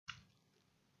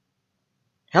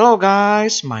Hello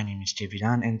guys, my name is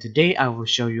Davidan and today I will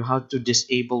show you how to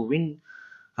disable Windows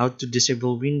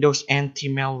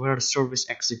anti-malware service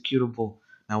executable.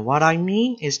 Now what I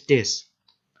mean is this.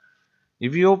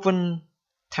 If you open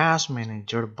Task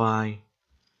Manager by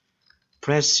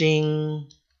pressing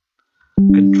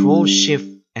Control Shift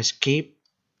Escape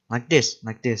like this.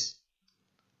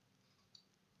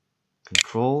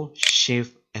 Control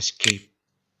Shift Escape.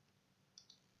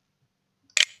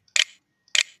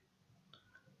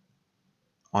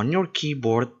 On your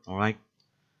keyboard, alright,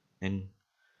 then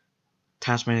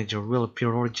Task Manager will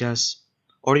appear, or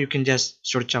you can just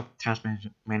search up Task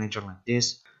Manager like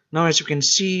this. Now as you can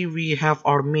see, we have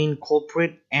our main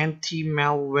culprit,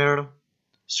 anti-malware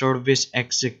service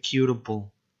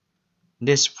executable.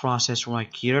 This process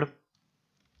right here.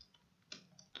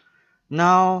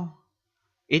 Now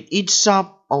it eats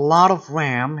up a lot of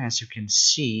RAM, as you can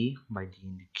see by the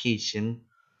indication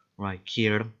right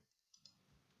here.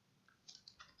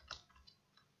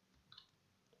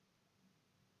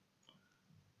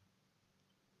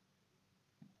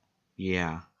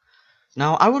 Yeah.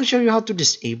 Now I will show you how to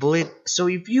disable it. So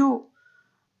if you,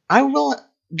 I will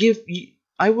give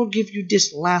you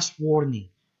this last warning.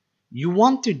 You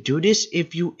want to do this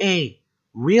if you A,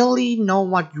 really know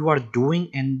what you are doing,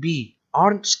 and B,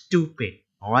 aren't stupid.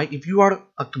 Alright, if you are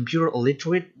a computer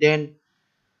illiterate, then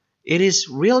it is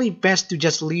really best to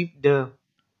just leave the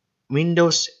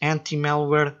Windows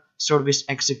anti-malware service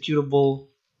executable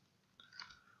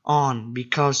on,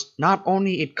 because not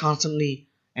only it constantly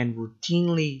and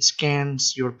routinely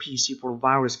scans your PC for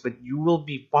virus, but you will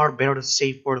be far better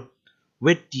safer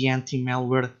with the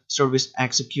anti-malware service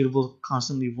executable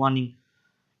constantly running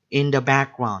in the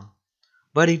background.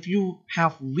 But if you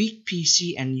have weak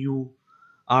PC and you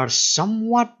are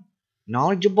somewhat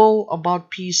knowledgeable about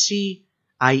PC,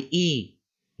 i.e.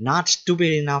 not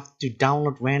stupid enough to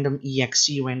download random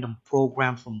exe, random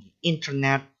program from the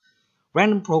internet,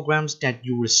 random programs that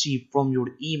you receive from your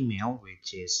email,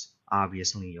 which is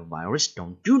obviously a virus,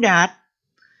 don't do that.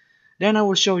 Then I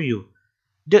will show you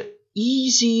the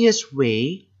easiest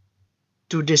way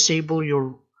to disable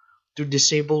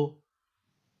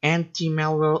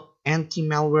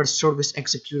anti-malware service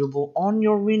executable on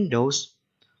your Windows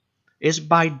is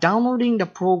by downloading the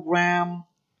program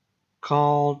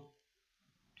called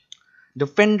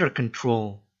Defender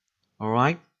Control.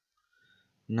 Alright,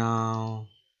 now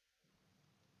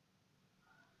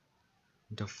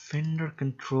Defender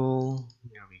Control,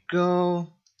 there we go.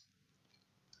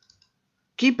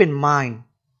 Keep in mind,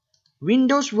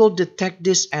 Windows will detect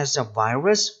this as a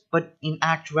virus, but in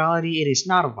actuality it is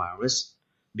not a virus,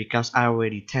 because I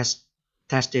already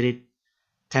tested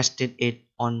it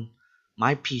on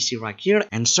my PC right here,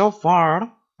 and so far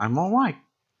I'm alright.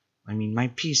 I mean, my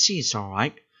PC is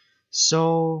alright.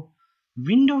 So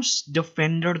Windows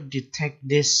Defender detect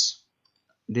this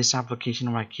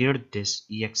application right here, this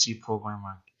exe program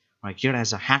right here,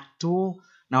 as a hack tool.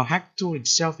 Now hack tool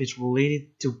itself is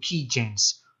related to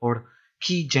keygens or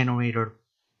key generator.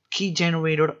 Key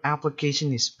generator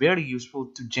application is very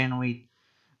useful to generate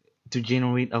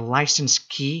a license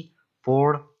key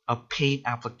for a paid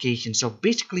application. So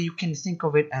basically you can think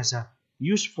of it as a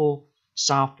useful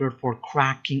software for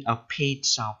cracking a paid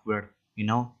software,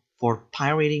 for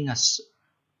pirating a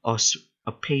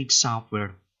paid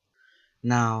software.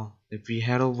 Now if we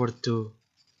head over to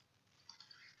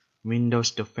Windows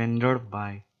Defender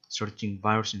by searching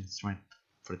virus and threat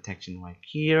protection right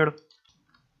here,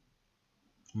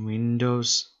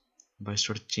 Windows by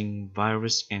searching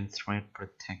virus and threat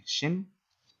protection.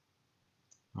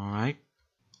 Alright,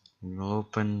 we'll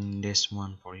open this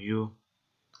one for you.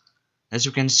 As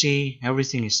you can see,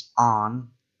 everything is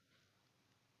on.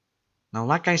 Now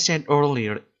like I said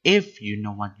earlier, if you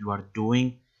know what you are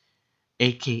doing,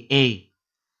 aka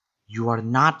you are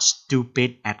not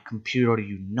stupid at computer,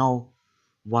 you know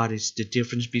what is the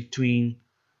difference between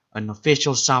an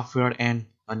official software and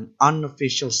an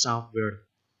unofficial software,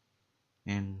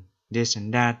 and this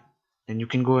and that, then you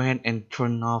can go ahead and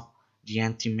turn off the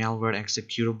anti-malware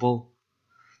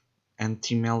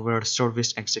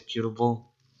service executable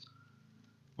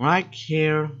right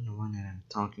here, the one that I'm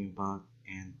talking about,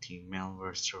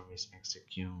 anti-malware service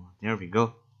executable. There we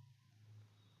go.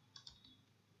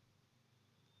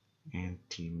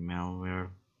 Anti-malware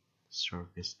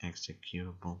service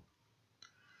executable.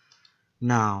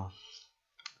 Now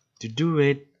to do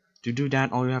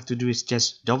that, all you have to do is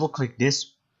just double click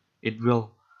this. It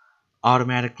will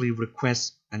automatically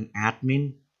request an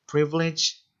admin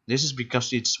privilege. This is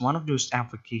because it's one of those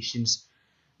applications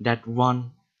that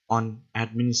run on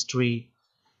administrator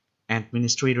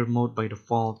mode by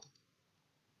default.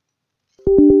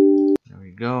 There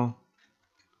we go.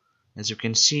 As you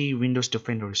can see, Windows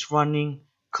Defender is running.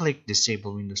 Click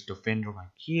disable Windows Defender right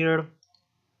here.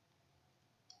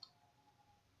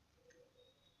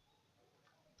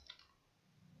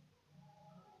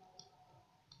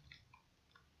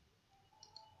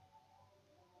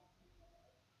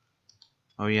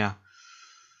 Oh yeah,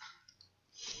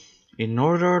 in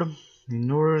order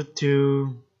in order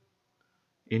to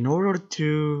in order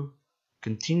to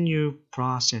continue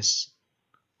processing,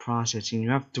 you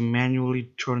have to manually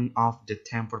turn off the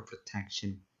tamper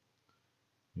protection.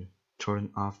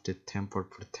 Turn off the tamper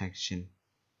protection.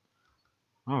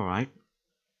 All right.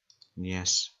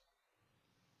 Yes.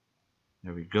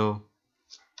 There we go.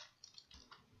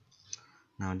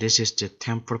 Now this is the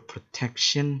tamper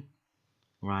protection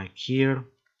right here.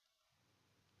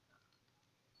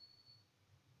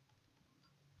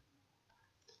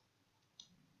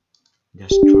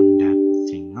 Just turn that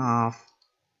thing off.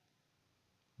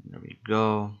 There we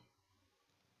go.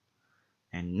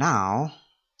 And now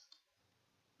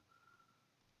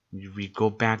we go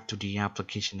back to the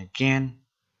application again.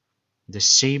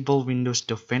 Disable Windows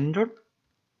Defender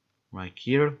right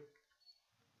here.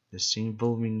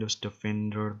 Disable Windows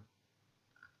Defender.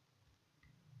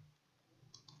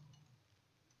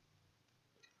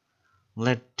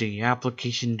 Let the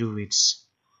application do its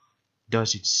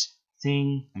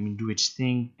thing. Do its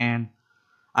thing. And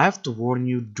I have to warn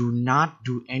you, do not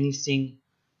do anything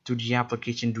to the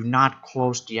application. Do not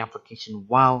close the application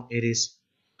while it is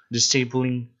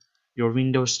disabling your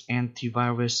Windows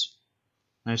antivirus.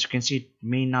 Now, as you can see, it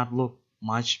may not look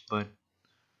much, but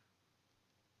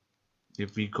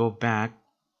if we go back,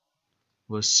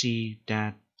 we'll see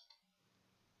that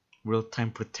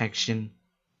real-time protection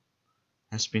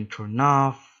has been turned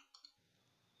off.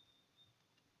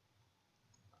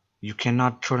 You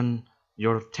cannot turn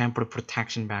your tamper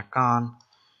protection back on.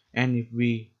 And if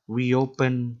we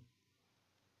reopen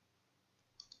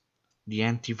the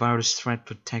antivirus threat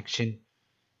protection,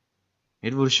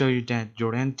 it will show you that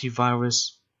your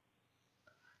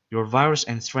virus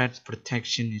and threat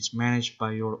protection is managed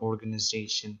by your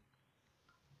organization.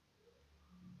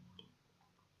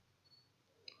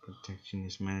 Protection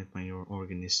is managed by your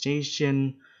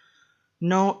organization.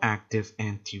 No active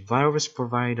antivirus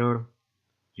provider.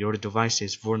 Your device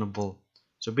is vulnerable.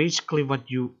 So basically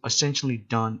what you essentially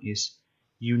done is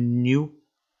you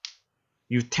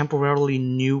temporarily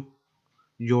nuke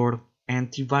your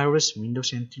antivirus,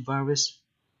 Windows antivirus.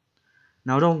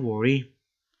 Now don't worry,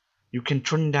 you can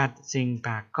turn that thing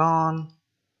back on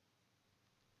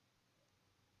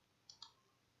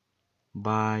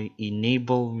by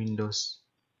enable Windows.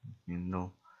 Here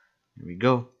we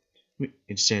go.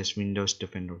 It says Windows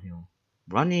Defender here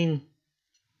running.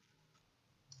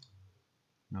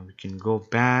 Now we can go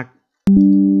back.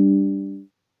 Here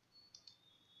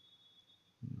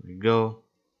we go.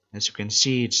 As you can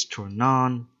see, it's turned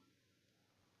on.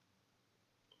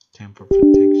 Tamper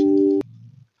protection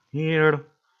here.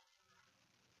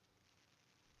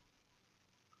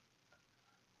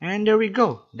 And there we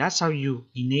go. That's how you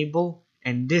enable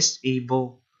and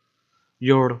disable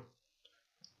your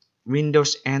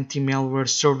Windows anti-malware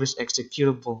service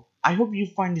executable. I hope you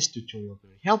find this tutorial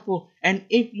very helpful, and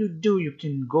if you do, you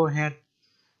can go ahead,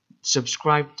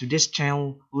 subscribe to this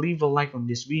channel, leave a like on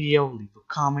this video, leave a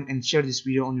comment, and share this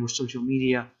video on your social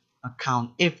media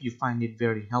account if you find it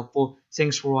very helpful.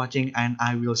 Thanks for watching, and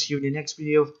I will see you in the next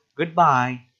video.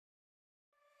 Goodbye.